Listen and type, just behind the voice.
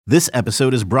This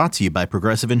episode is brought to you by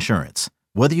Progressive Insurance.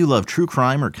 Whether you love true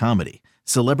crime or comedy,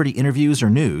 celebrity interviews or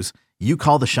news, you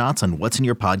call the shots on what's in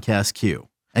your podcast queue.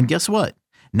 And guess what?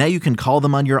 Now you can call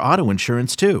them on your auto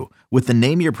insurance too with the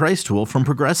Name Your Price tool from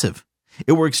Progressive.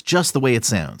 It works just the way it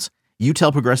sounds. You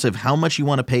tell Progressive how much you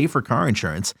want to pay for car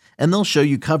insurance, and they'll show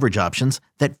you coverage options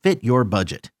that fit your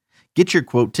budget. Get your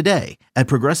quote today at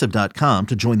Progressive.com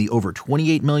to join the over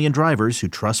 28 million drivers who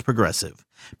trust Progressive.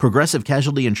 Progressive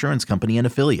Casualty Insurance Company and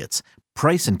Affiliates.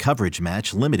 Price and coverage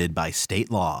match limited by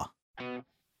state law.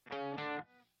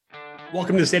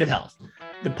 Welcome to the State of Health,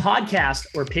 the podcast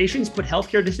where patients put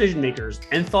healthcare decision makers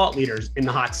and thought leaders in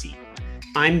the hot seat.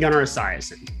 I'm Gunnar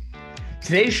Esiason.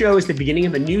 Today's show is the beginning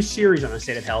of a new series on the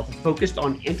State of Health focused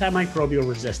on antimicrobial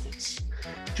resistance.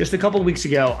 Just a couple of weeks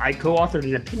ago, I co-authored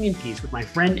an opinion piece with my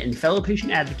friend and fellow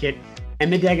patient advocate,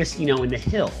 Emma D'Agostino in The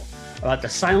Hill, about the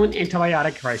silent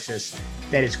antibiotic crisis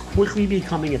that is quickly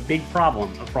becoming a big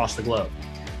problem across the globe.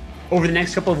 Over the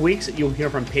next couple of weeks, you'll hear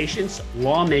from patients,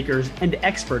 lawmakers, and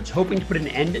experts hoping to put an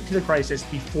end to the crisis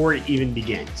before it even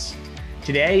begins.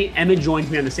 Today, Emma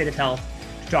joins me on the State of Health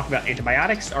to talk about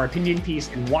antibiotics, our opinion piece,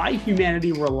 and why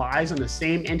humanity relies on the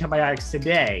same antibiotics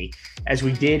today as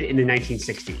we did in the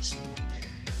 1960s.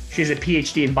 She has a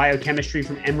PhD in biochemistry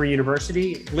from Emory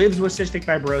University, lives with cystic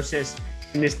fibrosis,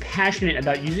 and is passionate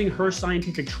about using her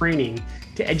scientific training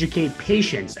to educate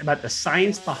patients about the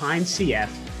science behind CF,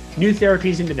 new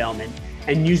therapies in development,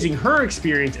 and using her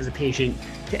experience as a patient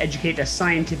to educate the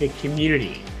scientific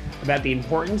community about the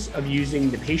importance of using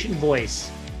the patient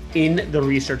voice in the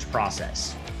research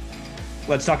process.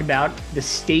 Let's talk about the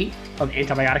state of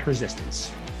antibiotic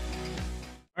resistance.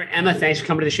 All right, Emma, thanks for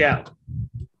coming to the show.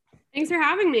 Thanks for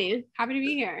having me. Happy to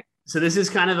be here. So this is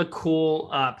kind of a cool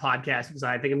podcast because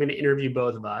I think I'm going to interview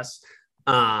both of us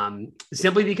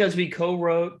simply because we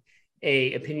co-wrote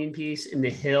a opinion piece in The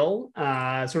Hill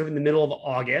sort of in the middle of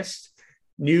August.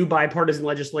 New bipartisan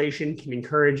legislation can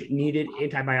encourage needed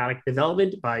antibiotic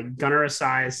development by Gunnar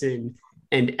Esiason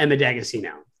and Emma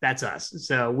D'Agostino. That's us.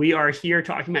 So we are here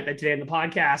talking about that today on the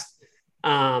podcast.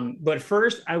 But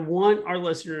first, I want our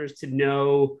listeners to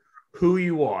know who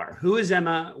you are. Who is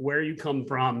Emma? Where you come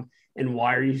from? And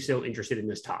why are you so interested in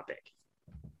this topic?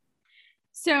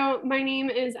 So my name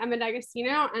is Emma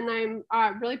D'Agostino, and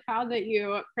I'm really proud that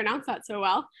you pronounced that so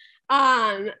well.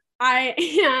 I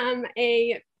am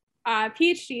a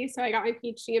PhD, so I got my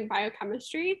PhD in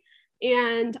biochemistry,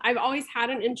 and I've always had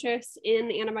an interest in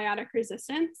antibiotic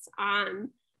resistance.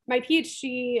 My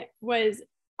PhD was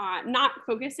not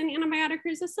focused in antibiotic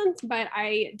resistance, but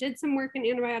I did some work in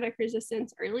antibiotic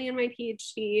resistance early in my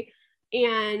PhD.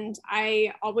 And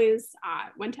I always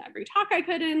went to every talk I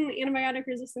could in antibiotic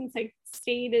resistance. I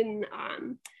stayed in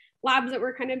labs that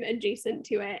were kind of adjacent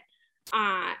to it.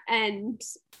 And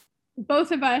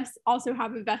both of us also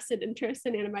have a vested interest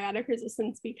in antibiotic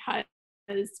resistance because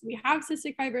we have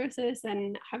cystic fibrosis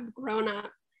and have grown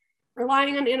up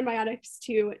relying on antibiotics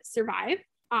to survive.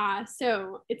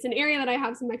 So it's an area that I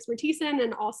have some expertise in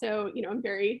and also, I'm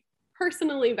very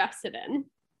personally vested in.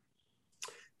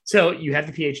 So you have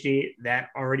the PhD that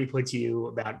already puts you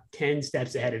about 10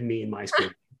 steps ahead of me in my school.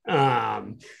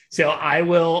 So I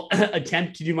will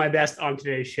attempt to do my best on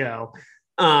today's show.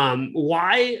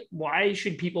 Why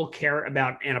should people care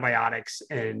about antibiotics?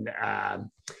 And,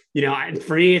 and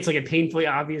for me, it's like a painfully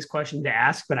obvious question to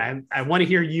ask, but I want to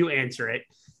hear you answer it.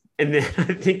 And then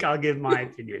I think I'll give my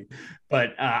opinion,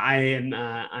 but I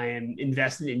am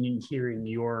invested in hearing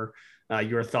your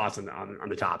thoughts on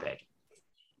the topic.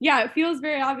 Yeah, it feels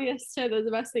very obvious to those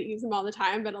of us that use them all the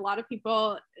time, but a lot of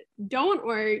people don't,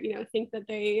 or think that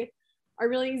they are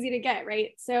really easy to get,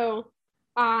 right? So,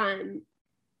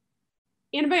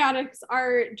 antibiotics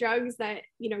are drugs that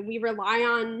we rely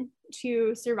on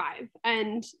to survive,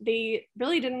 and they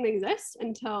really didn't exist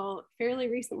until fairly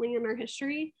recently in our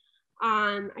history.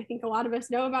 I think a lot of us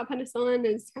know about penicillin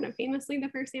as kind of famously the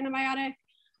first antibiotic.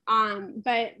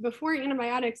 But before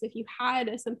antibiotics, if you had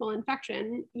a simple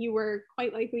infection, you were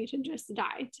quite likely to just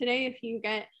die. Today, if you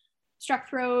get strep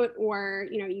throat or,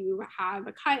 you have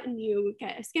a cut and you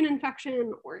get a skin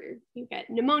infection or you get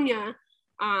pneumonia,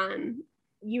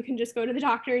 you can just go to the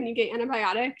doctor and you get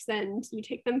antibiotics and you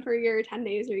take them for your 10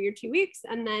 days or your 2 weeks,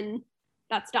 and then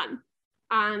that's done.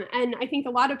 And I think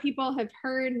a lot of people have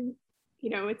heard,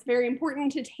 it's very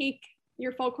important to take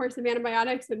your full course of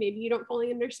antibiotics, but maybe you don't fully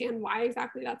understand why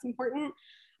exactly that's important.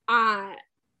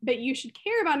 But you should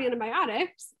care about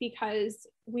antibiotics because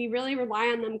we really rely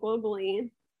on them globally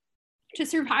to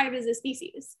survive as a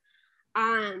species.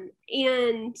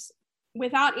 And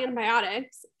without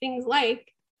antibiotics, things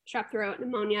like strep throat,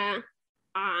 pneumonia,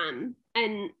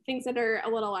 And things that are a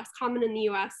little less common in the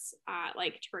US,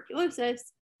 like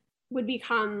tuberculosis, would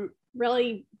become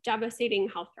really devastating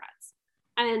health threats.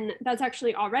 And that's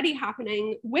actually already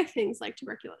happening with things like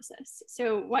tuberculosis.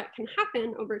 So what can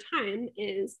happen over time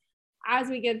is, as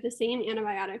we give the same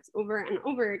antibiotics over and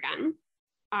over again,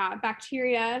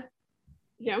 bacteria,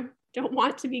 don't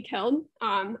want to be killed.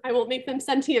 I won't make them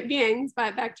sentient beings,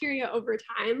 but bacteria over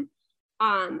time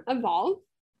evolve,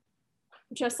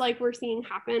 just like we're seeing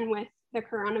happen with the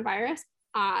coronavirus,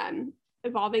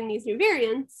 evolving these new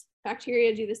variants.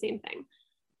 Bacteria do the same thing.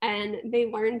 And they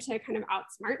learn to kind of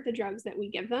outsmart the drugs that we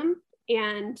give them,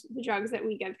 and the drugs that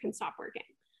we give can stop working.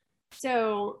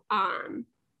 So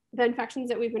the infections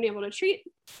that we've been able to treat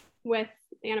with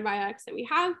the antibiotics that we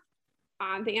have,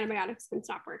 the antibiotics can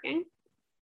stop working.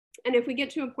 And if we get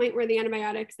to a point where the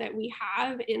antibiotics that we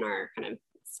have in our kind of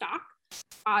stock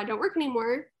don't work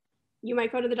anymore, you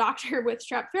might go to the doctor with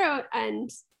strep throat and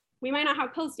we might not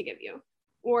have pills to give you.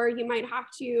 Or you might have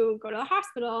to go to the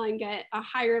hospital and get a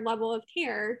higher level of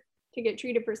care to get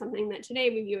treated for something that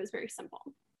today we view as very simple.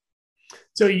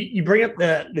 So you bring up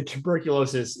the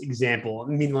tuberculosis example.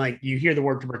 I mean, like, you hear the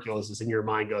word tuberculosis and your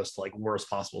mind goes to like worst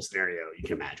possible scenario you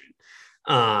can imagine.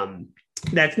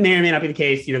 That may or may not be the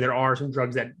case. There are some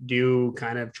drugs that do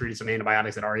kind of treat, some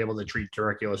antibiotics that are able to treat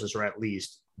tuberculosis, or at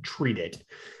least treat it.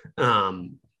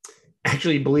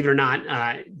 Actually, believe it or not,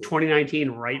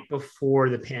 2019, right before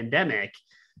the pandemic,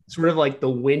 sort of like the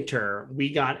winter,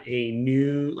 we got a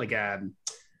new, like an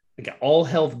all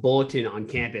health bulletin on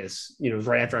campus, it was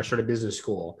right after I started business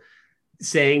school,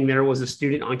 saying there was a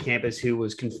student on campus who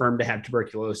was confirmed to have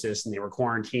tuberculosis, and they were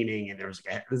quarantining, and there's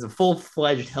a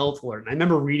full-fledged health alert. And I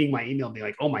remember reading my email and being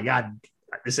like, oh my God,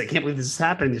 I can't believe this is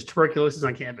happening. There's tuberculosis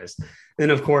on campus. And then,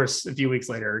 of course, a few weeks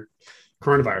later,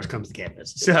 coronavirus comes to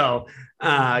campus. So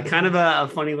kind of a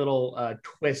funny little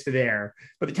twist there.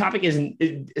 But the topic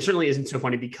it certainly isn't so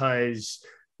funny, because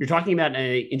you're talking about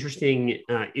an interesting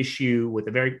issue with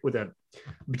a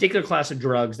particular class of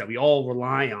drugs that we all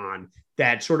rely on,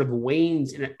 that sort of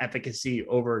wanes in efficacy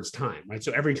over its time, right?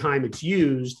 So every time it's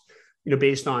used,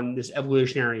 based on this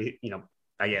evolutionary,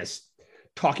 I guess,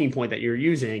 talking point that you're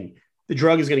using, the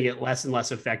drug is going to get less and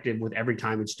less effective with every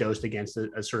time it's dosed against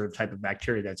a sort of type of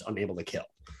bacteria that's unable to kill.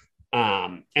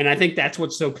 And I think that's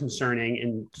what's so concerning,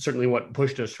 and certainly what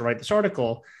pushed us to write this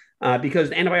article,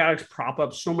 because antibiotics prop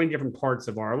up so many different parts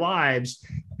of our lives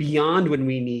beyond when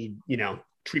we need,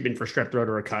 treatment for strep throat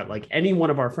or a cut. Like, any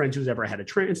one of our friends who's ever had a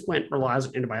transplant relies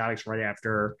on antibiotics right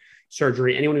after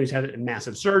surgery. Anyone who's had a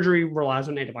massive surgery relies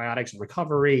on antibiotics and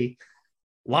recovery.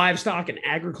 Livestock and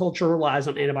agriculture relies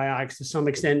on antibiotics to some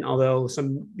extent, although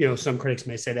some critics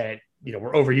may say that,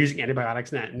 we're overusing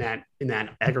antibiotics in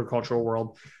that agricultural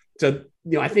world. So,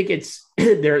 I think it's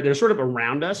they're sort of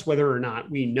around us, whether or not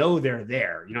we know they're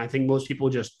there. I think most people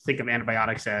just think of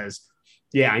antibiotics as,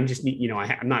 I'm just,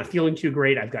 I'm not feeling too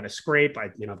great. I've got a scrape.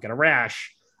 I've got a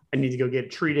rash. I need to go get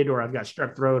treated, or I've got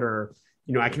strep throat, or,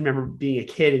 I can remember being a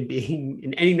kid and being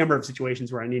in any number of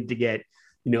situations where I needed to get,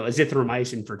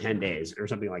 azithromycin for 10 days or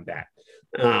something like that.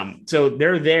 So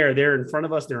they're in front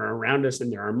of us, they're around us, and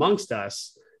they're amongst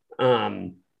us.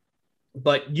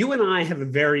 But you and I have a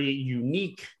very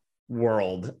unique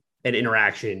world and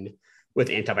interaction with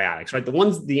antibiotics, right?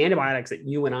 The antibiotics that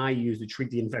you and I use to treat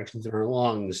the infections in our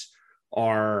lungs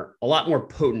are a lot more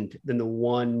potent than the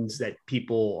ones that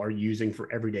people are using for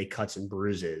everyday cuts and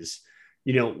bruises.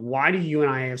 Why do you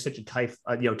and I have such a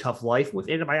tough life with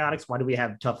antibiotics? Why do we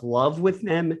have tough love with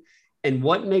them? And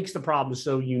what makes the problem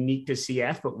so unique to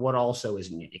CF, but what also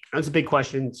isn't unique? That's a big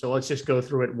question. So let's just go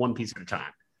through it one piece at a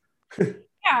time.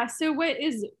 Yeah. So what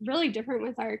is really different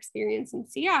with our experience in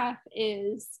CF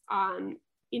is,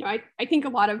 I think a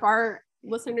lot of our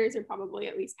listeners are probably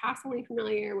at least passively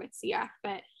familiar with CF,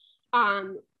 but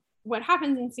what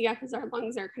happens in CF is our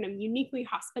lungs are kind of uniquely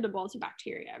hospitable to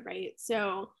bacteria, right?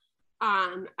 So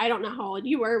I don't know how old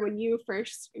you were when you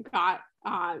first got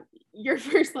your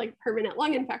first permanent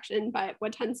lung infection, but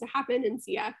what tends to happen in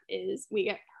CF is we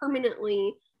get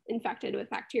permanently infected with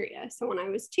bacteria. So when I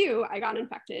was 2, I got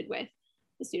infected with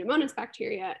the Pseudomonas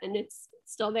bacteria, and it's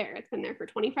still there. It's been there for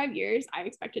 25 years. I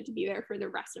expect it to be there for the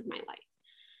rest of my life.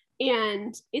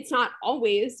 And it's not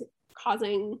always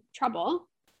causing trouble.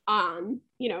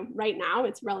 Right now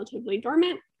it's relatively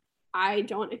dormant. I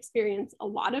don't experience a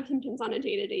lot of symptoms on a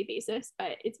day-to-day basis,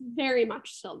 but it's very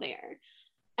much still there.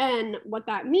 And what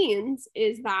that means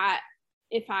is that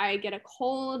if I get a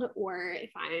cold, or if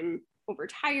I'm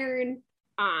overtired,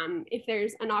 if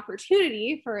there's an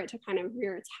opportunity for it to kind of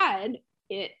rear its head,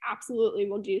 it absolutely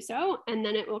will do so. And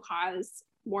then it will cause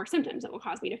more symptoms. It will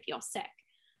cause me to feel sick.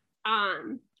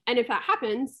 And if that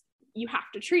happens, you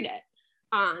have to treat it.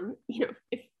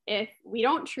 If we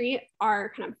don't treat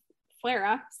our kind of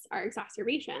flare-ups, our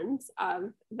exacerbations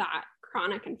of that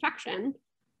chronic infection,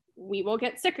 we will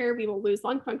get sicker, we will lose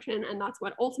lung function, and that's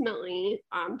what ultimately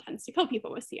tends to kill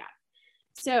people with CF.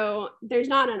 So there's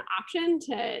not an option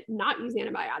to not use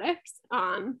antibiotics.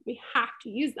 We have to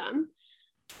use them.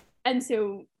 And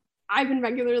so I've been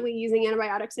regularly using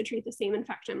antibiotics to treat the same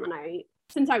infection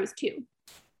since I was 2.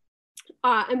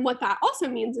 And what that also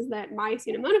means is that my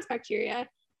Pseudomonas bacteria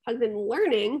has been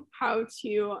learning how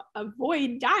to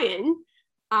avoid dying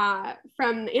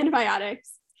from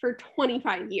antibiotics for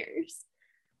 25 years.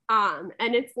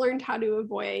 And it's learned how to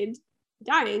avoid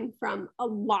dying from a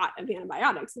lot of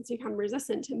antibiotics. It's become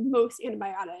resistant to most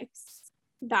antibiotics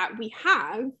that we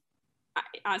have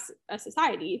as a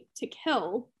society to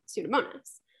kill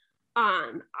Pseudomonas.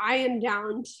 I am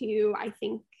down to, I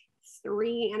think,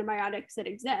 3 antibiotics that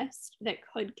exist that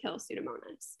could kill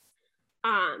Pseudomonas.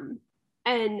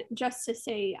 And just to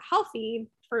stay healthy,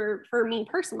 for me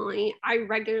personally, I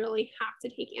regularly have to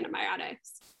take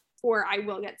antibiotics or I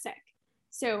will get sick.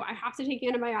 So I have to take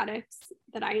antibiotics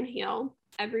that I inhale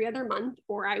every other month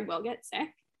or I will get sick.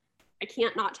 I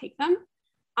can't not take them.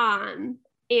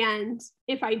 And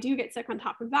if I do get sick on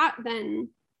top of that, then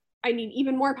I need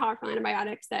even more powerful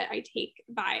antibiotics that I take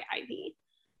by IV.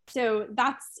 So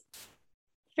that's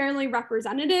fairly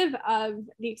representative of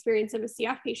the experience of a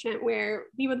CF patient, where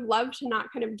we would love to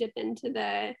not kind of dip into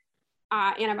the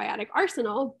antibiotic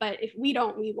arsenal, but if we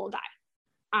don't, we will die.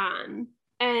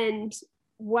 And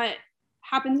what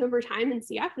happens over time in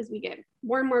CF is we get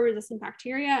more and more resistant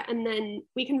bacteria, and then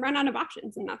we can run out of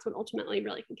options, and that's what ultimately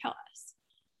really can kill us.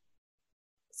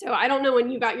 So I don't know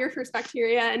when you got your first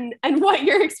bacteria and what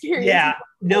your experience. Yeah,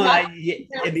 no,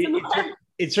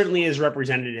 it certainly is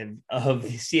representative of the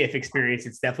CF experience.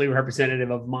 It's definitely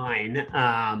representative of mine.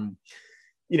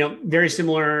 Very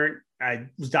similar. I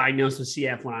was diagnosed with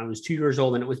CF when I was 2 years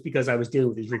old, and it was because I was dealing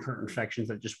with these recurrent infections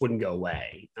that just wouldn't go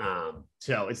away.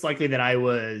 So it's likely that I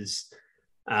was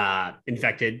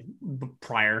infected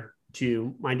prior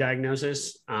to my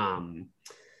diagnosis.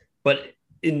 But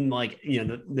in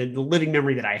the living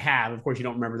memory that I have, of course, you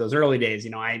don't remember those early days.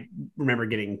 I remember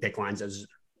getting PICC lines as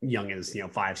young as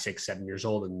 5, 6, 7 years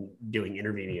old and doing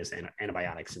intravenous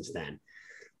antibiotics since then.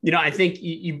 I think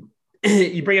you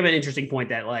bring up an interesting point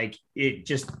that it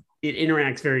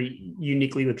interacts very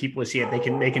uniquely with people with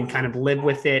CF. They can kind of live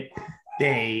with it.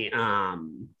 They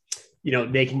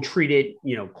they can treat it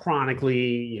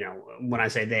chronically. When I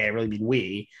say they, I really mean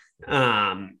we.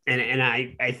 And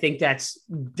I think that's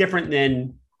different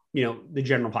than the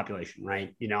general population,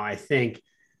 right? I think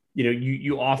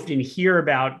you often hear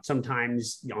about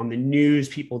sometimes on the news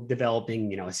people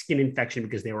developing a skin infection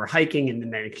because they were hiking, and then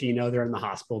they're in the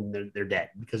hospital and they're dead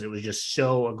because it was just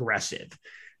so aggressive,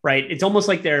 right? It's almost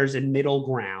like there's a middle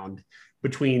ground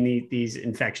between these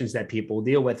infections that people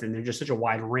deal with, and there's just such a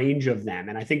wide range of them.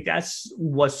 And I think that's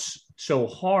what's so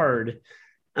hard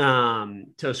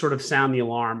to sort of sound the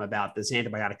alarm about this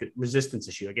antibiotic resistance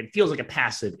issue. It feels like a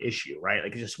passive issue, right?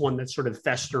 It's just one that's sort of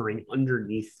festering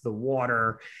underneath the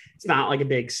water. It's not like a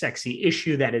big sexy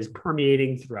issue that is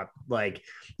permeating throughout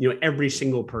every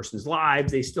single person's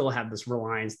lives. They still have this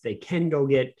reliance. They can go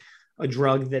get a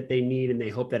drug that they need and they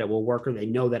hope that it will work, or they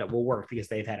know that it will work because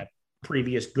they've had a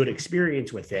previous good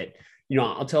experience with it.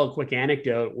 I'll tell a quick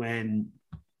anecdote. When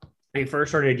I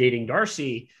first started dating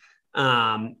Darcy,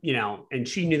 and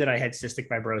she knew that I had cystic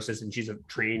fibrosis, and she's a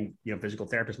trained, physical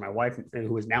therapist, my wife,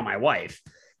 who is now my wife.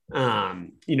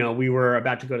 We were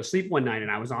about to go to sleep one night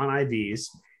and I was on IVs,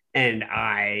 and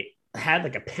I had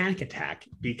a panic attack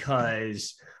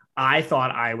because I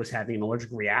thought I was having an allergic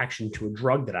reaction to a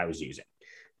drug that I was using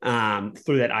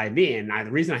through that IV. And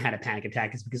the reason I had a panic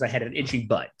attack is because I had an itchy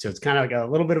butt. So it's kind of a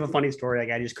little bit of a funny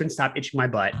story. I just couldn't stop itching my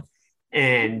butt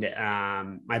and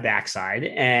my backside.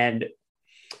 And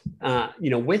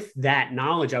with that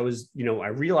knowledge, I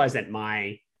realized that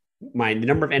the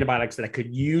number of antibiotics that I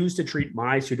could use to treat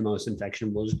my Pseudomonas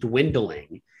infection was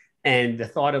dwindling. And the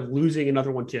thought of losing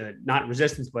another one to not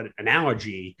resistance, but an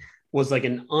allergy was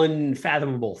an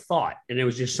unfathomable thought. And it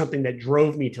was just something that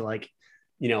drove me to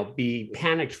be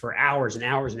panicked for hours and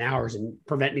hours and hours and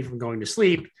prevent me from going to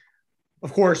sleep.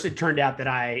 Of course, it turned out that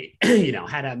I,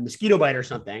 had a mosquito bite or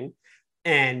something.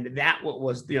 And that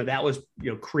was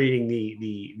creating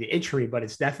the injury, but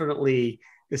it's definitely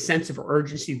the sense of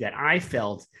urgency that I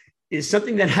felt is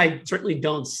something that I certainly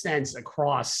don't sense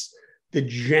across the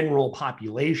general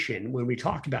population when we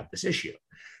talk about this issue,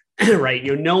 right?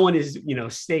 No one is,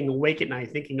 staying awake at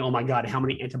night thinking, oh my God, how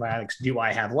many antibiotics do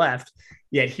I have left?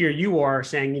 Yet here you are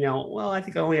saying, well, I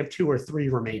think I only have 2 or 3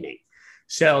 remaining.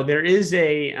 So there is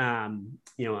a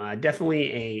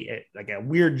definitely a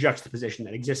weird juxtaposition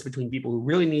that exists between people who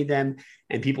really need them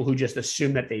and people who just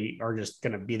assume that they are just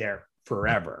going to be there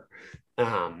forever.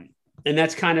 And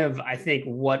that's kind of, I think,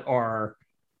 what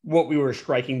we were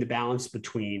striking the balance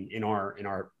between in our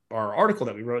article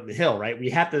that we wrote in the Hill, right? We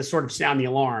have to sort of sound the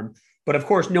alarm, but of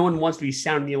course, no one wants to be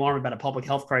sounding the alarm about a public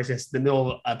health crisis in the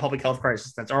middle of a public health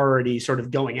crisis that's already sort of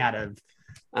going out of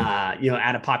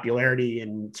popularity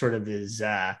and sort of is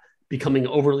becoming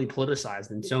overly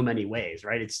politicized in so many ways,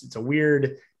 right? It's a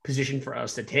weird position for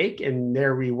us to take, and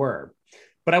there we were.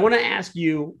 But I want to ask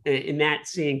you, in that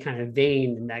same kind of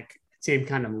vein, in that same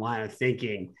kind of line of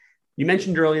thinking, you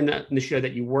mentioned early in the show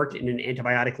that you worked in an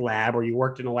antibiotic lab, or you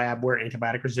worked in a lab where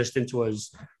antibiotic resistance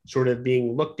was sort of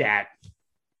being looked at.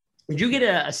 Did you get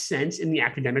a sense in the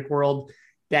academic world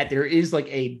that there is like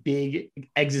a big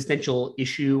existential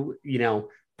issue,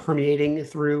 permeating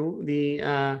through the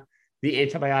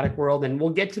antibiotic world? And we'll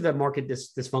get to the market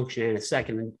dysfunction in a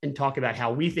second and talk about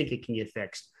how we think it can get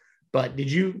fixed. But did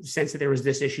you sense that there was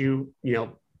this issue,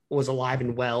 was alive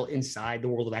and well inside the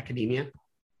world of academia?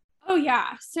 Oh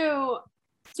yeah. So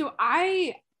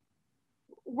I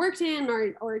worked in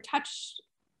or touched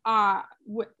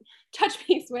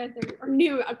base with or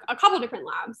knew a couple of different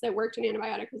labs that worked in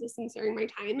antibiotic resistance during my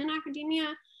time in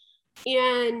academia.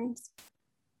 And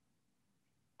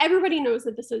everybody knows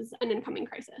that this is an incoming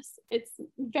crisis. It's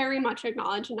very much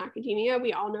acknowledged in academia.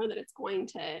 We all know that it's going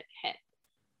to hit.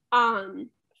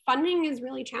 Funding is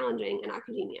really challenging in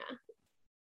academia.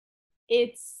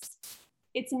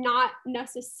 It's not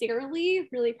necessarily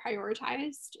really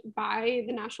prioritized by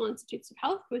the National Institutes of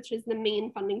Health, which is the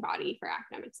main funding body for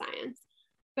academic science.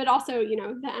 But also, the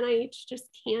NIH just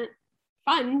can't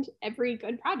fund every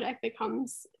good project that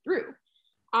comes through.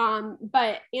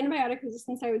 But antibiotic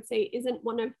resistance, I would say, isn't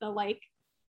one of the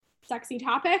sexy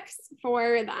topics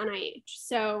for the NIH.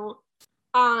 So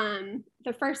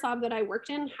the first lab that I worked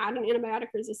in had an antibiotic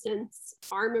resistance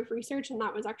arm of research, and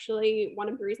that was actually one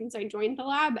of the reasons I joined the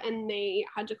lab, and they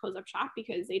had to close up shop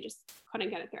because they just couldn't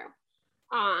get it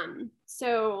through.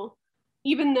 So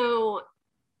even though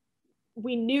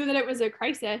we knew that it was a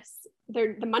crisis,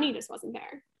 the money just wasn't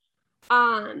there.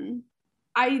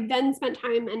 I then spent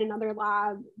time in another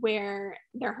lab where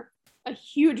a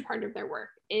huge part of their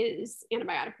work is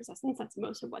antibiotic resistance. That's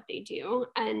most of what they do.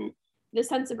 And the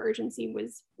sense of urgency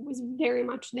was very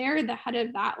much there. The head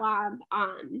of that lab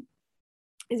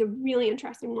is a really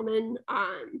interesting woman.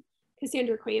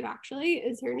 Cassandra Quave actually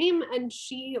is her name, and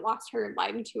she lost her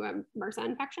leg to a MRSA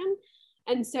infection.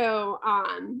 And so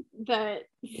the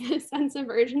sense of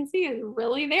urgency is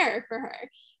really there for her.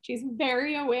 She's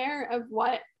very aware of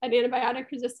what an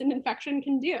antibiotic resistant infection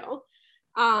can do.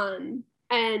 And,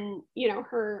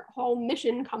 her whole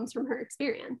mission comes from her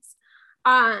experience.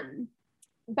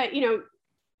 But,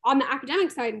 on the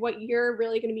academic side, what you're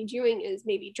really going to be doing is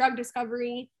maybe drug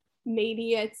discovery,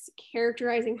 maybe it's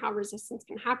characterizing how resistance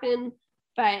can happen,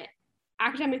 but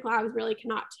academic labs really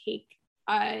cannot take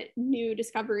a new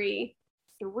discovery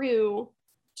through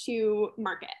to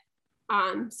market.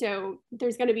 So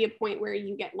there's going to be a point where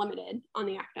you get limited on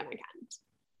the academic end.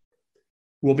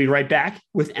 We'll be right back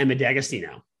with Emma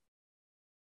D'Agostino.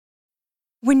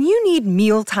 When you need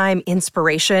mealtime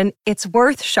inspiration, it's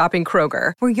worth shopping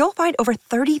Kroger, where you'll find over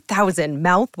 30,000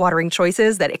 mouth-watering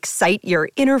choices that excite your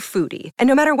inner foodie. And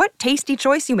no matter what tasty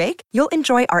choice you make, you'll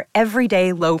enjoy our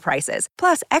everyday low prices,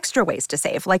 plus extra ways to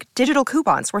save, like digital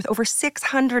coupons worth over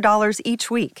 $600 each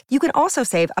week. You can also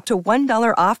save up to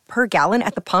 $1 off per gallon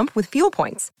at the pump with fuel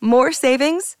points. More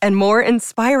savings and more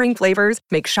inspiring flavors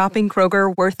make shopping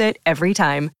Kroger worth it every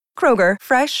time. Kroger,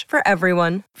 fresh for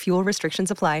everyone. Fuel restrictions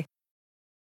apply.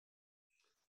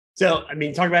 So,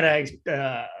 talk about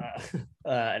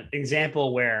an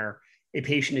example where a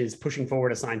patient is pushing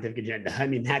forward a scientific agenda.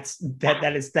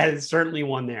 That is certainly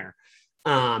one there.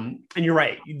 And you're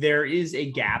right. There is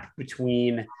a gap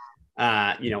between,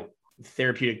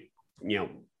 therapeutic,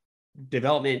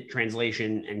 development,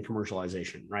 translation, and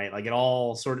commercialization, right?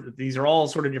 These are all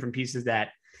sort of different pieces that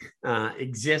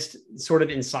exist sort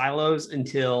of in silos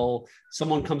until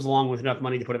someone comes along with enough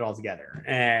money to put it all together.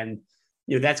 And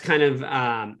that's kind of,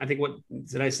 I think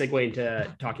it's a nice segue into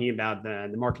talking about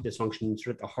the market dysfunction,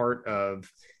 sort of the heart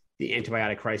of the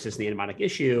antibiotic crisis and the antibiotic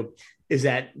issue, is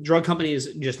that drug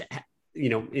companies just,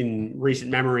 in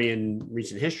recent memory and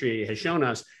recent history has shown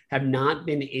us, have not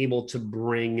been able to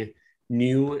bring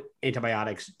new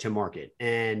antibiotics to market.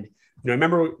 And, I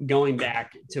remember going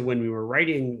back to when we were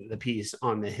writing the piece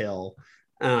on the Hill,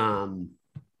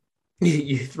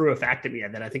 you threw a fact at me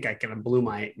that I think I kind of blew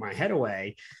my head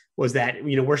away, was that,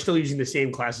 we're still using the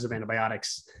same classes of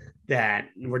antibiotics that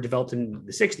were developed in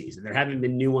the 60s, and there haven't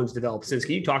been new ones developed since.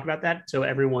 Can you talk about that so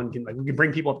everyone can, we can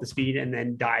bring people up to speed and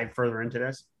then dive further into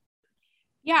this?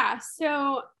 Yeah.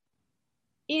 So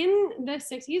in the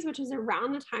 60s, which is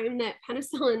around the time that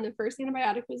penicillin, the first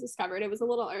antibiotic, was discovered, it was a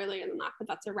little earlier than that, but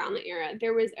that's around the era,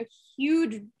 there was a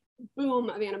huge boom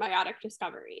of antibiotic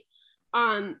discovery.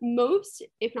 Most,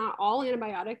 if not all,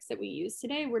 antibiotics that we use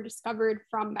today were discovered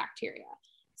from bacteria.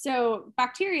 So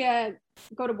bacteria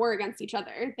go to war against each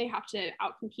other. They have to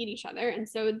outcompete each other. And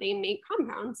so they make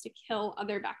compounds to kill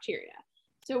other bacteria.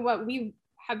 So what we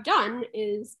have done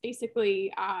is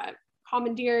basically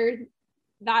commandeer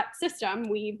that system.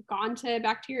 We've gone to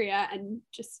bacteria and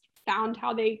just found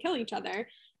how they kill each other.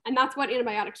 And that's what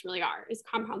antibiotics really are, is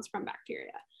compounds from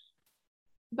bacteria.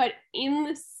 But in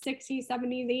the 60s,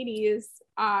 70s,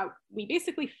 80s, we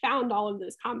basically found all of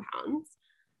those compounds.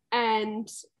 And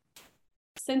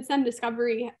since then,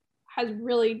 discovery has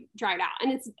really dried out.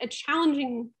 And it's a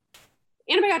challenging,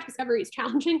 antibiotic discovery is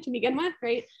challenging to begin with,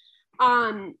 right?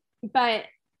 But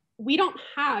we don't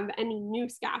have any new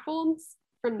scaffolds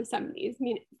from the 70s,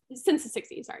 since the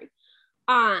 60s, sorry.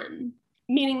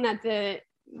 Meaning that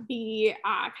the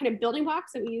kind of building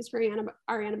blocks that we use for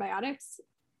our antibiotics,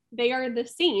 they are the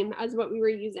same as what we were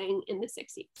using in the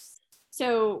 60s.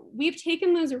 So we've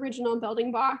taken those original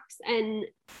building blocks and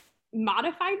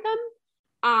modified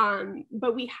them,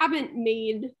 but we haven't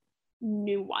made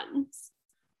new ones,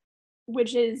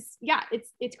 which is,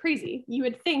 it's crazy. You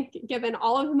would think, given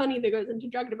all of the money that goes into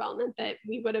drug development, that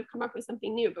we would have come up with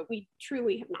something new, but we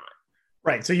truly have not.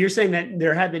 Right. So you're saying that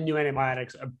there have been new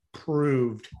antibiotics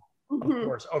approved, of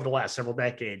course, over the last several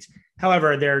decades.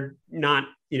 However, they're not,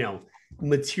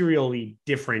 materially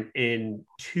different in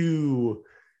two,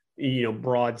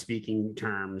 broad speaking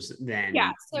terms than.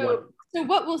 Yeah. So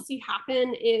what we'll see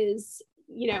happen is,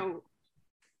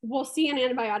 we'll see an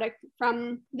antibiotic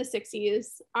from the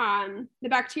 60s. The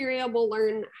bacteria will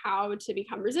learn how to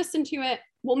become resistant to it.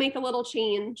 We'll make a little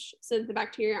change so that the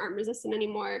bacteria aren't resistant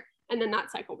anymore. And then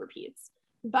that cycle repeats.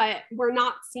 But we're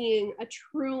not seeing a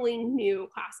truly new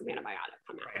class of antibiotic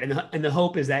come out. Right. And the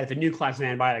hope is that if a new class of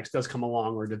antibiotics does come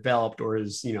along or developed or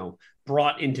is,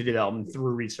 brought into development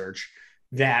through research,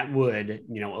 that would,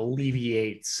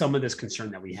 alleviate some of this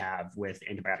concern that we have with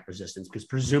antibiotic resistance, because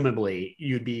presumably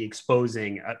you'd be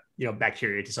exposing,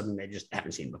 bacteria to something they just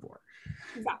haven't seen before.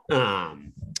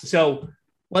 Exactly. So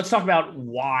let's talk about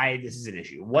why this is an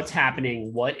issue. What's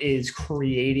happening? What is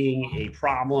creating a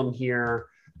problem here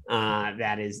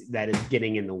that is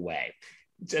getting in the way?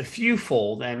 It's a few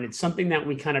fold, and it's something that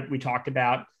we talked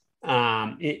about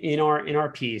in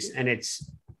our piece, and it's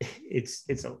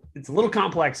a little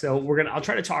complex. So I'll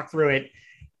try to talk through it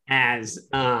as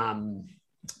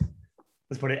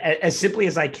let's put it as simply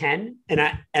as I can,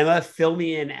 and Emma, fill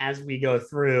me in as we go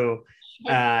through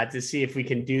to see if we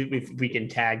can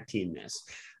tag team this.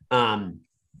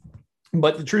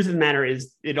 But the truth of the matter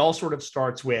is, it all sort of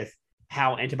starts with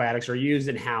how antibiotics are used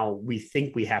and how we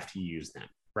think we have to use them,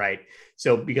 right?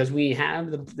 So because we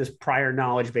have this prior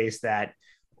knowledge base that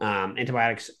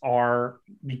antibiotics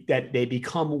that they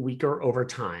become weaker over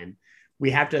time,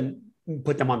 we have to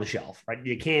put them on the shelf, right?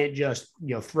 You can't just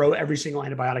throw every single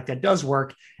antibiotic that does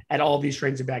work at all these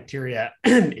strains of bacteria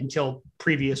until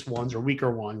previous ones or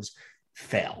weaker ones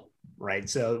fail, right?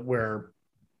 So we're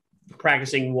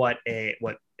practicing what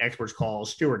experts call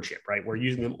stewardship, right? We're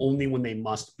using them only when they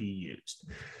must be used.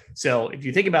 So if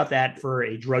you think about that for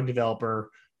a drug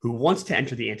developer who wants to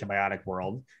enter the antibiotic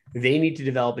world, they need to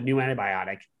develop a new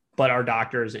antibiotic, but our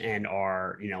doctors and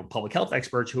our public health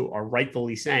experts who are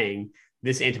rightfully saying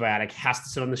this antibiotic has to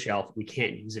sit on the shelf, we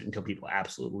can't use it until people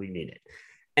absolutely need it.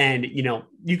 And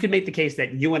you could make the case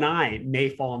that you and I may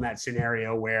fall in that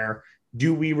scenario where,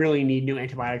 do we really need new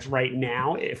antibiotics right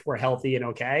now if we're healthy and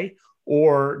okay?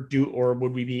 Or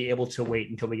would we be able to wait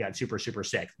until we got super, super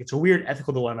sick? It's a weird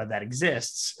ethical dilemma that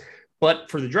exists. But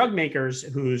for the drug makers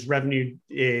whose revenue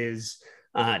is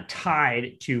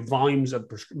tied to volume of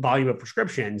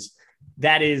prescriptions,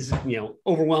 that is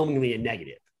overwhelmingly a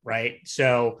negative, right?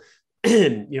 So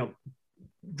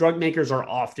drug makers are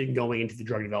often going into the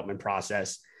drug development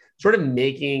process sort of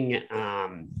making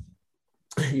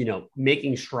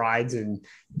strides in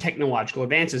technological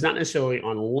advances, not necessarily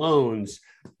on loans,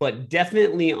 but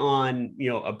definitely on,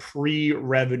 a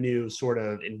pre-revenue sort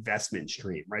of investment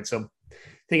stream, right? So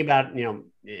think about,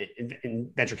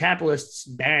 in venture capitalists,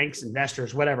 banks,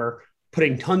 investors, whatever,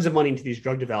 putting tons of money into these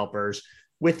drug developers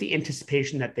with the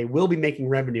anticipation that they will be making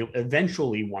revenue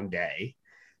eventually one day.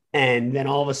 And then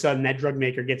all of a sudden that drug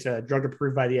maker gets a drug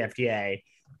approved by the FDA.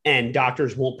 and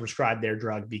doctors won't prescribe their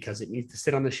drug because it needs to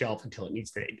sit on the shelf until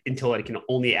it can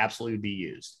only absolutely be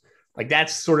used. Like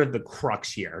that's sort of the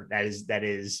crux here. That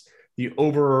is the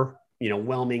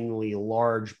overwhelmingly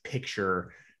large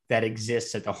picture that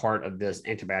exists at the heart of this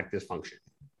antibiotic dysfunction.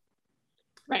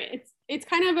 Right. It's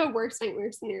kind of a worst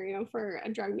nightmare scenario for a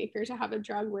drug maker to have a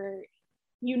drug where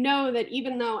you know that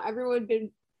even though everyone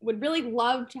would really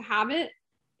love to have it,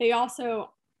 they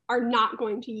also are not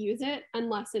going to use it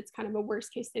unless it's kind of a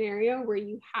worst case scenario where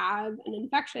you have an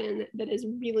infection that is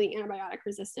really antibiotic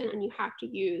resistant and you have to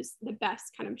use the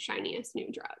best kind of shiniest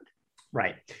new drug.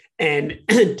 Right. And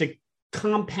to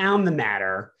compound the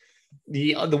matter,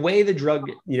 the way the drug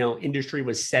industry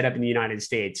was set up in the United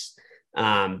States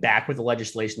back with the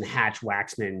legislation, the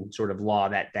Hatch-Waxman sort of law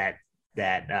that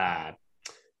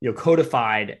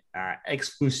codified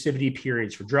exclusivity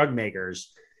periods for drug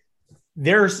makers,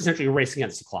 they're essentially racing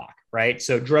against the clock, right?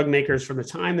 So drug makers, from the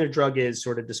time their drug is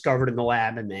sort of discovered in the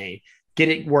lab and they get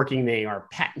it working, they are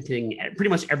patenting pretty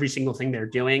much every single thing they're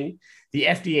doing. The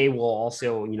FDA will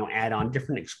also, add on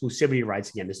different exclusivity rights.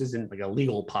 Again, this isn't like a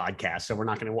legal podcast, so we're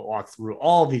not going to walk through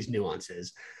all of these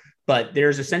nuances, but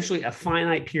there's essentially a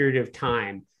finite period of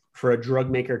time for a drug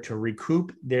maker to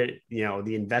recoup the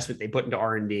investment they put into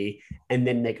R&D and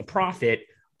then make a profit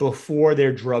before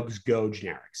their drugs go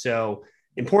generic. So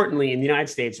importantly, in the United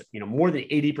States, more than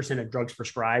 80% of drugs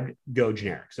prescribed go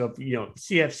generic. So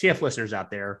if CF listeners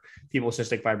out there, people with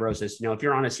cystic fibrosis, if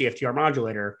you're on a CFTR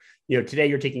modulator, today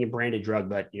you're taking a branded drug,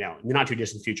 but in the not too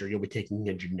distant future, you'll be taking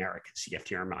a generic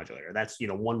CFTR modulator. That's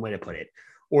one way to put it.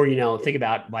 Or think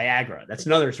about Viagra. That's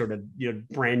another sort of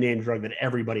brand name drug that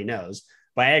everybody knows.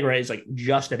 Viagra is like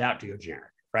just about to go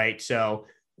generic, right? So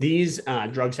these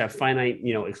drugs have finite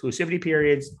exclusivity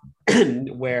periods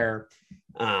where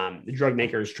the drug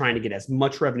maker is trying to get as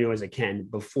much revenue as it can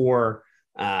before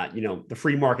the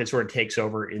free market sort of takes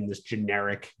over in this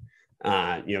generic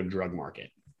drug market.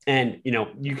 And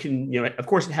you can of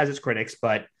course it has its critics,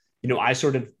 but I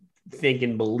sort of think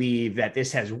and believe that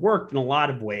this has worked in a lot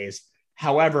of ways.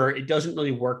 However, it doesn't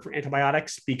really work for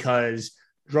antibiotics because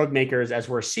drug makers, as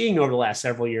we're seeing over the last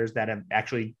several years, that have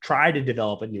actually tried to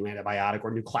develop a new antibiotic or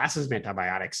new classes of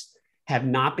antibiotics, have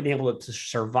not been able to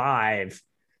survive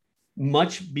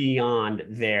much beyond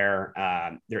their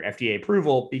FDA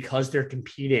approval because they're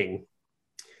competing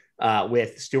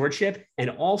with stewardship. And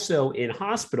also in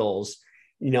hospitals,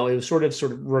 it was sort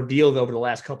of revealed over the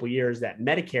last couple of years that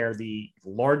Medicare, the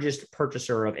largest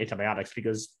purchaser of antibiotics,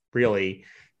 because really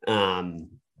the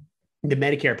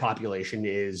Medicare population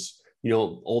is,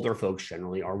 older folks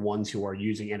generally are ones who are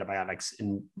using antibiotics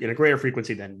in a greater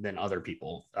frequency than other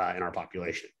people in our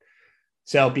population.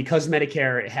 So because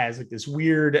Medicare has like this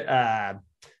weird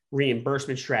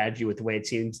reimbursement strategy with the way it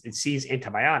sees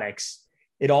antibiotics,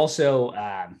 it also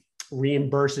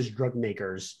reimburses drug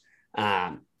makers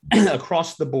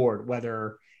across the board,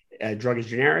 whether a drug is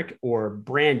generic or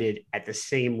branded, at the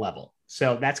same level.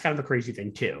 So that's kind of a crazy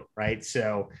thing too, right?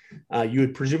 So you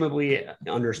would presumably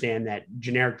understand that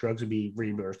generic drugs would be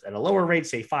reimbursed at a lower rate,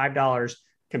 say $5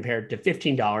 compared to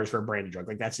 $15 for a branded drug.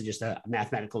 Like that's just a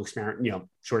mathematical experiment,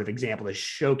 sort of example to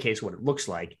showcase what it looks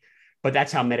like. But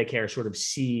that's how Medicare sort of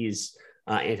sees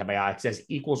antibiotics as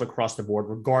equals across the board,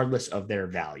 regardless of their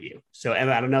value. So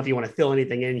Emma, I don't know if you want to fill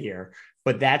anything in here,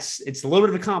 but it's a little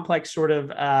bit of a complex sort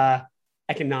of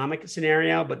economic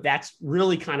scenario, but that's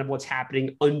really kind of what's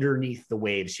happening underneath the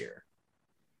waves here.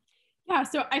 Yeah,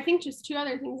 so I think just two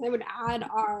other things I would add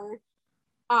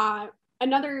are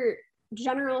another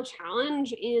general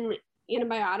challenge in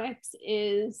antibiotics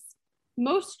is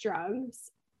most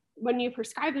drugs, when you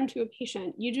prescribe them to a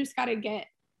patient, you just got to get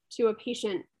to a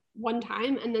patient one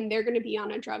time and then they're going to be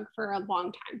on a drug for a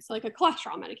long time. So like a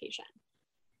cholesterol medication.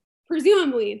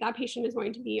 Presumably that patient is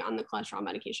going to be on the cholesterol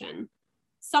medication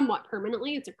somewhat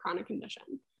permanently. It's a chronic condition.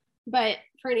 But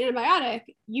for an antibiotic,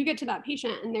 you get to that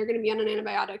patient and they're going to be on an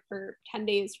antibiotic for 10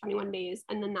 days, 21 days,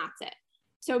 and then that's it.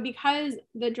 So because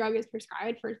the drug is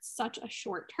prescribed for such a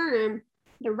short term,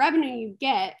 the revenue you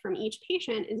get from each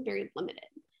patient is very limited.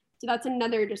 So that's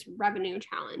another just revenue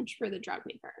challenge for the drug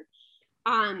maker.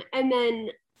 And then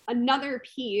another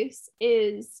piece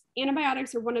is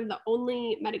antibiotics are one of the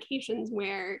only medications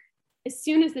where as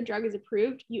soon as the drug is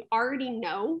approved, you already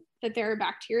know that there are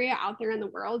bacteria out there in the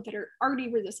world that are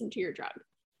already resistant to your drug.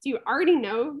 So you already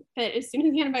know that as soon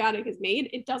as the antibiotic is made,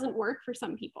 it doesn't work for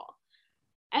some people.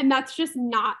 And that's just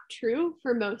not true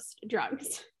for most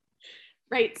drugs,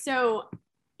 right? So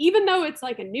even though it's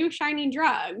like a new shiny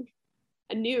drug,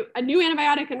 a new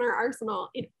antibiotic in our arsenal,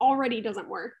 it already doesn't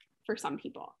work for some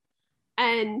people.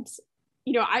 And,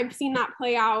 I've seen that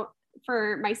play out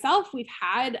for myself, we've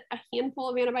had a handful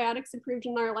of antibiotics approved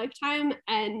in our lifetime,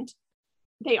 and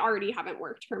they already haven't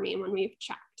worked for me when we've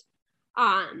checked.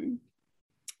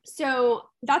 So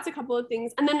that's a couple of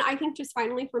things. And then I think just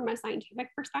finally from a scientific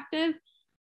perspective,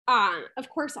 of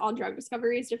course, all drug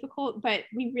discovery is difficult, but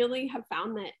we really have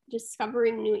found that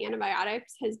discovering new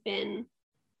antibiotics has been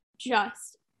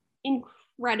just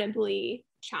incredibly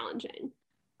challenging.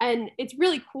 And it's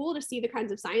really cool to see the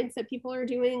kinds of science that people are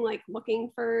doing, like looking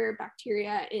for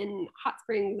bacteria in hot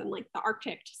springs and like the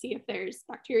Arctic to see if there's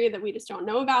bacteria that we just don't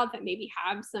know about that maybe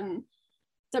have some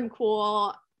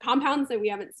cool compounds that we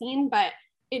haven't seen. But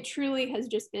it truly has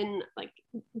just been like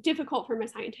difficult from a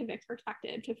scientific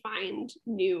perspective to find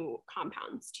new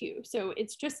compounds too. So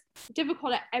it's just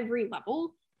difficult at every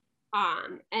level.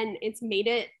 And it's made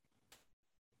it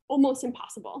almost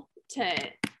impossible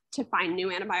to find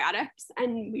new antibiotics.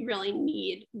 And we really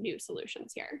need new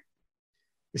solutions here.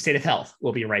 The State of Health.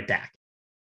 We'll be right back.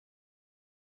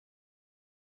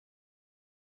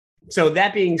 So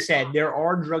that being said, there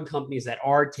are drug companies that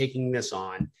are taking this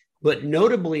on, but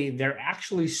notably, they're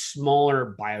actually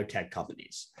smaller biotech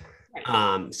companies.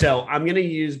 So I'm going to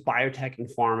use biotech and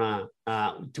pharma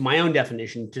to my own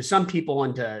definition. To some people,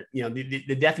 and to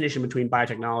the definition between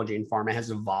biotechnology and pharma has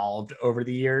evolved over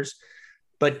the years.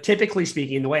 But typically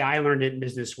speaking, the way I learned it in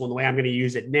business school and the way I'm going to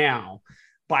use it now,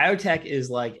 biotech is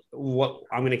like what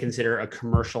I'm going to consider a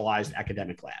commercialized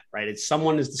academic lab, right? It's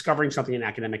someone is discovering something in an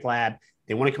academic lab.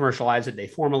 They want to commercialize it. They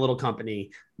form a little company.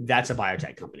 That's a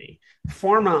biotech company.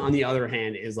 Pharma, on the other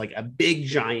hand, is like a big,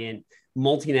 giant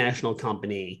multinational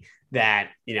company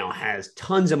that, has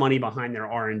tons of money behind their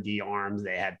R&D arms.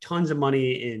 They have tons of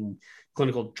money in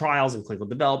clinical trials and clinical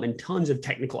development, tons of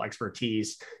technical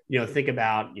expertise. Think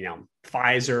about,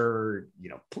 Pfizer,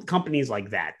 companies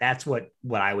like that. That's what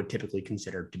I would typically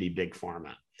consider to be big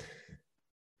pharma.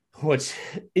 What's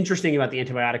interesting about the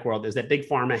antibiotic world is that big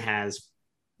pharma has,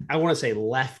 I want to say,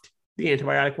 left the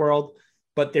antibiotic world,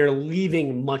 but they're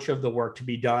leaving much of the work to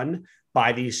be done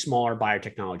by these smaller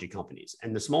biotechnology companies.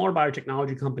 And the smaller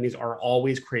biotechnology companies are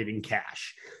always craving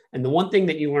cash. And the one thing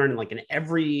that you learn like in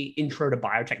every intro to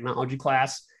biotechnology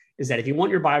class is that if you want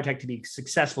your biotech to be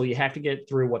successful, you have to get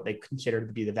through what they consider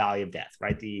to be the valley of death,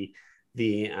 right? The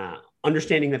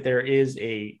understanding that there is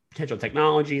a potential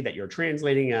technology, that you're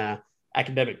translating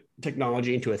academic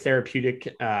technology into a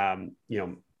therapeutic,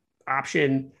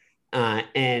 option,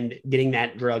 and getting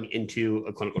that drug into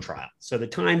a clinical trial. So the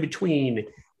time between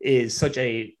is such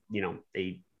a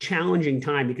challenging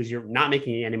time because you're not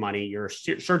making any money. You're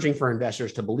searching for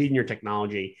investors to believe in your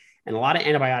technology. And a lot of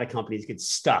antibiotic companies get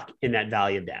stuck in that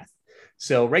valley of death.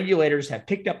 So regulators have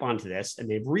picked up onto this, and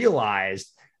they've realized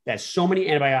that so many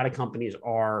antibiotic companies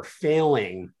are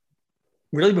failing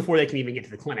really before they can even get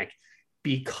to the clinic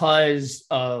because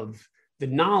of the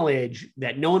knowledge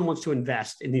that no one wants to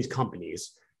invest in these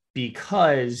companies,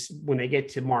 because when they get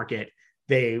to market,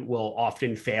 they will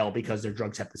often fail because their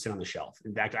drugs have to sit on the shelf.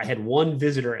 In fact, I had one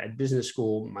visitor at business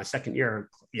school my second year.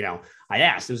 I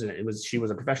asked, she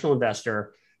was a professional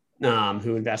investor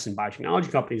who invests in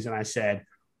biotechnology companies, and I said,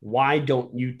 "Why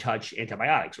don't you touch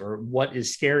antibiotics, or what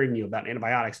is scaring you about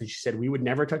antibiotics?" And she said, "We would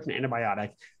never touch an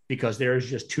antibiotic because there is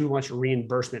just too much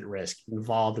reimbursement risk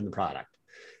involved in the product."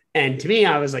 And to me,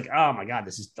 I was like, "Oh my God,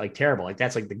 this is like terrible. Like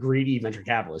that's like the greedy venture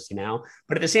capitalist,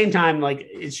 But at the same time, like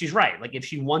she's right. Like if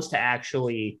she wants to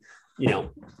actually,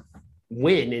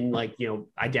 win and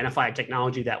identify a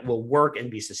technology that will work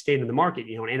and be sustained in the market,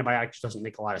 an antibiotic just doesn't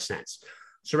make a lot of sense.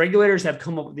 So regulators have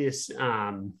come up with this,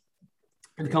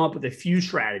 a few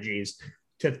strategies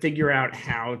to figure out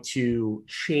how to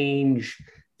change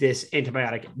this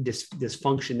antibiotic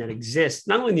dysfunction that exists,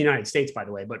 not only in the United States, by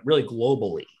the way, but really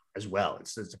globally as well.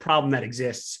 It's a problem that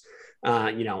exists,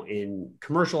 in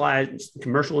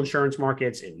commercial insurance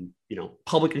markets, in,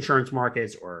 public insurance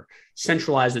markets or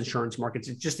centralized insurance markets.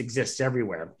 It just exists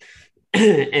everywhere.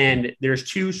 And there's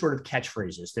two sort of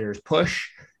catchphrases. There's push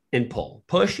and pull.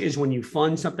 Push is when you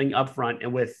fund something upfront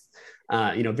and with,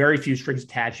 very few strings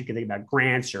attached. You can think about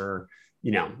grants or,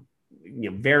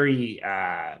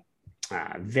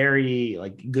 very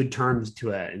like good terms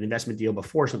to an investment deal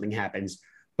before something happens.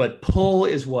 But pull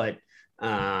is what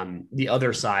the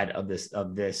other side of this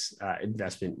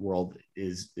investment world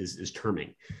is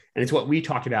terming, and it's what we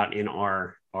talked about in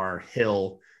our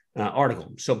Hill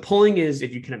article. So pulling is,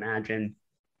 if you can imagine,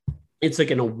 it's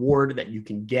like an award that you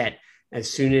can get as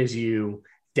soon as you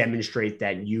demonstrate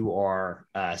that you are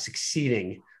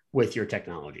succeeding with your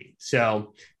technology.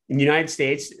 So in the United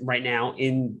States right now,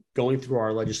 in going through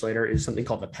our legislator, is something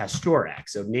called the Pasteur Act.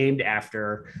 So named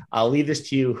after, I'll leave this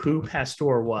to you, who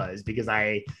Pasteur was, because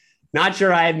I Not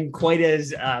sure I'm quite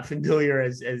as familiar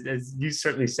as you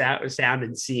certainly sound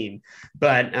and seem,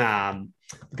 but the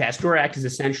Pasteur Act is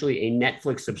essentially a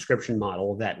Netflix subscription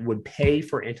model that would pay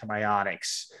for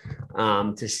antibiotics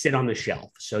to sit on the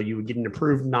shelf. So you would get an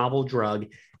approved novel drug,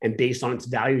 and based on its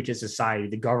value to society,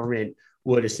 the government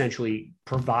would essentially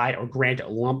provide or grant a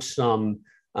lump sum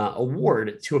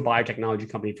award to a biotechnology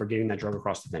company for getting that drug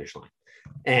across the finish line.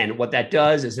 And what that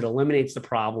does is it eliminates the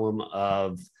problem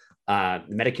of the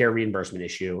Medicare reimbursement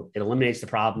issue. It eliminates the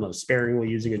problem of sparingly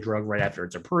using a drug right after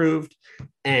it's approved.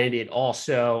 And it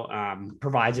also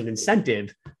provides an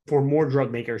incentive for more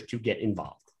drug makers to get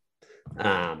involved.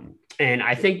 And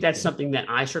I think that's something that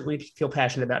I certainly feel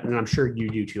passionate about, and I'm sure you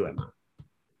do too, Emma.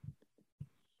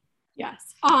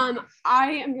 Yes.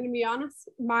 I am going to be honest.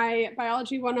 My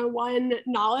biology 101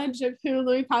 knowledge of who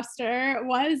Louis Pasteur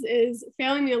is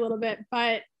failing me a little bit,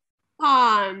 but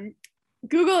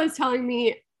Google is telling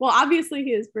me, well, obviously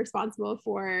he is responsible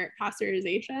for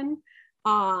pasteurization,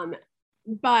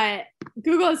 but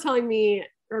Google is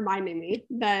reminding me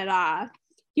that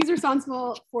he's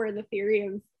responsible for the theory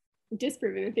of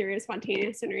disproving the theory of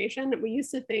spontaneous generation. We used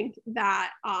to think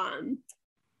that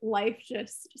life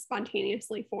just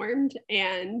spontaneously formed,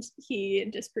 and he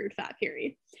disproved that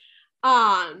theory.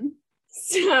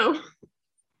 So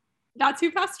that's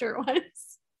who Pasteur was.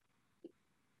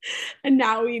 And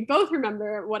now we both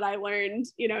remember what I learned,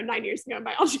 9 years ago in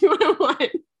biology 101.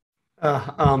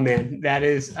 Oh man, that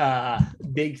is a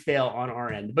big fail on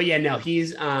our end. But yeah, no,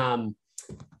 he's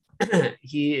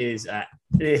he is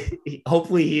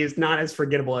hopefully he is not as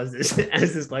forgettable as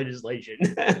this legislation.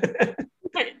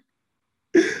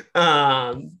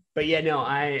 But yeah, no,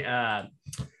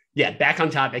 back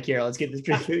on topic here. Let's get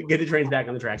the trains back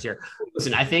on the tracks here.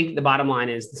 Listen, I think the bottom line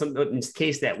is in this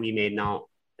case that we made. Now,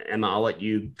 Emma, I'll let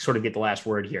you sort of get the last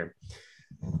word here.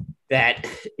 That,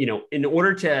 in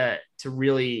order to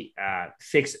really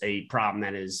fix a problem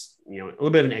that is, a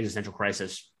little bit of an existential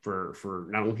crisis for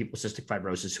not only people with cystic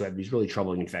fibrosis who have these really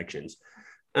troubling infections,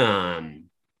 and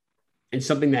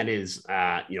something that is,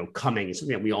 coming,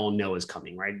 something that we all know is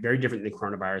coming, right? Very different than the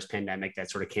coronavirus pandemic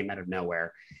that sort of came out of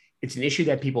nowhere. It's an issue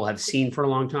that people have seen for a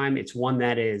long time. It's one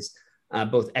that is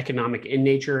both economic in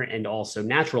nature and also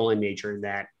natural in nature,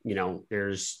 that,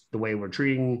 there's the way we're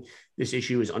treating this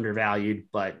issue is undervalued,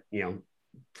 but,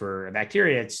 for a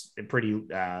bacteria, it's a pretty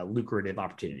lucrative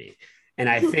opportunity. And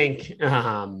I think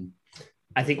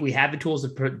we have the tools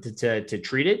to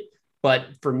treat it. But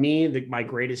for me, my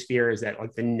greatest fear is that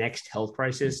the next health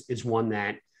crisis is one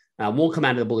that won't come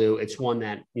out of the blue. It's one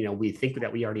that, we think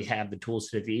that we already have the tools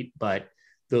to defeat, but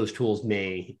those tools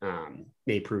may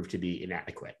prove to be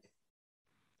inadequate.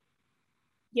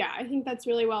 Yeah, I think that's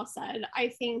really well said. I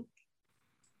think,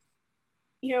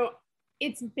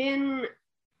 it's been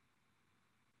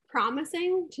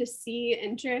promising to see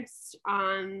interest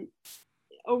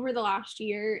over the last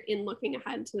year in looking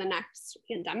ahead to the next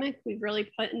pandemic. We've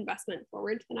really put investment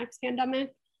forward to the next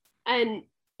pandemic. And,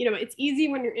 it's easy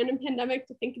when you're in a pandemic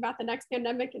to think about the next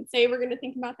pandemic and say we're going to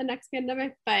think about the next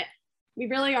pandemic, but we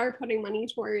really are putting money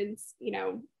towards,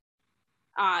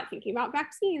 thinking about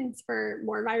vaccines for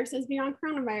more viruses beyond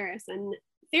coronavirus and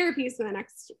therapies for the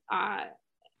next,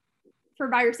 for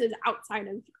viruses outside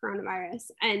of coronavirus.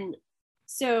 And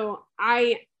so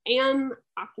I am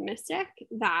optimistic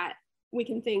that we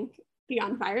can think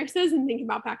beyond viruses and think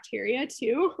about bacteria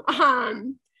too.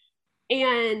 And,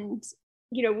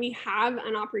 we have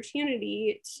an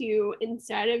opportunity to,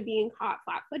 instead of being caught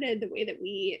flat-footed the way that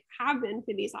we have been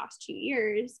for these last 2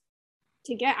 years,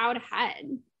 to get out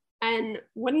ahead. And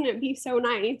wouldn't it be so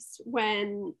nice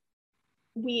when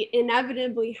we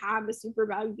inevitably have a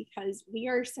superbug, because we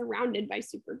are surrounded by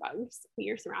superbugs. We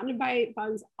are surrounded by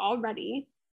bugs already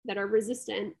that are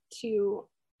resistant to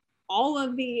all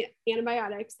of the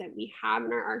antibiotics that we have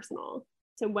in our arsenal.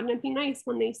 So wouldn't it be nice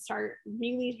when they start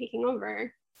really taking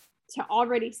over to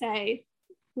already say,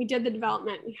 we did the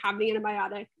development, we have the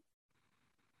antibiotic,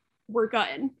 we're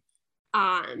good.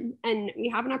 And we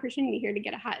have an opportunity here to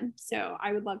get ahead. So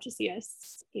I would love to see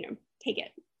us, take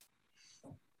it.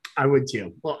 I would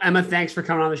too. Well, Emma, thanks for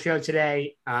coming on the show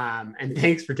today. And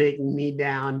thanks for taking me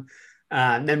down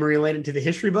memory lane into the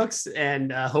history books.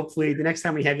 And hopefully the next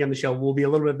time we have you on the show, we'll be a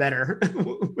little bit better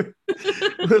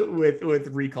with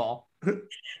recall.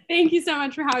 Thank you so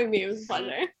much for having me. It was a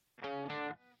pleasure.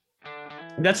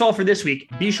 That's all for this week.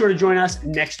 Be sure to join us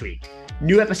next week.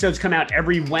 New episodes come out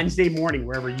every Wednesday morning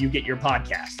wherever you get your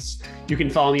podcasts. You can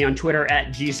follow me on Twitter at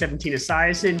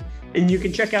G17Esiason, and you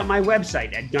can check out my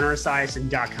website at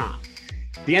GunnarEsiason.com.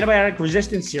 The antibiotic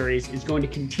resistance series is going to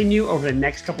continue over the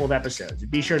next couple of episodes.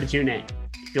 Be sure to tune in.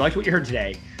 If you liked what you heard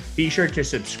today, Be sure to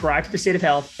subscribe to The State of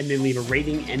Health and then leave a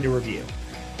rating and a review.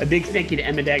 A big thank you to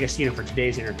Emma D'Agostino for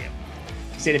today's interview.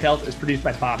 State of Health is produced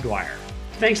by Bob Dwyer.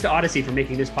 Thanks to Odyssey for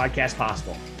making this podcast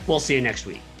possible. We'll see you next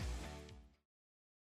week.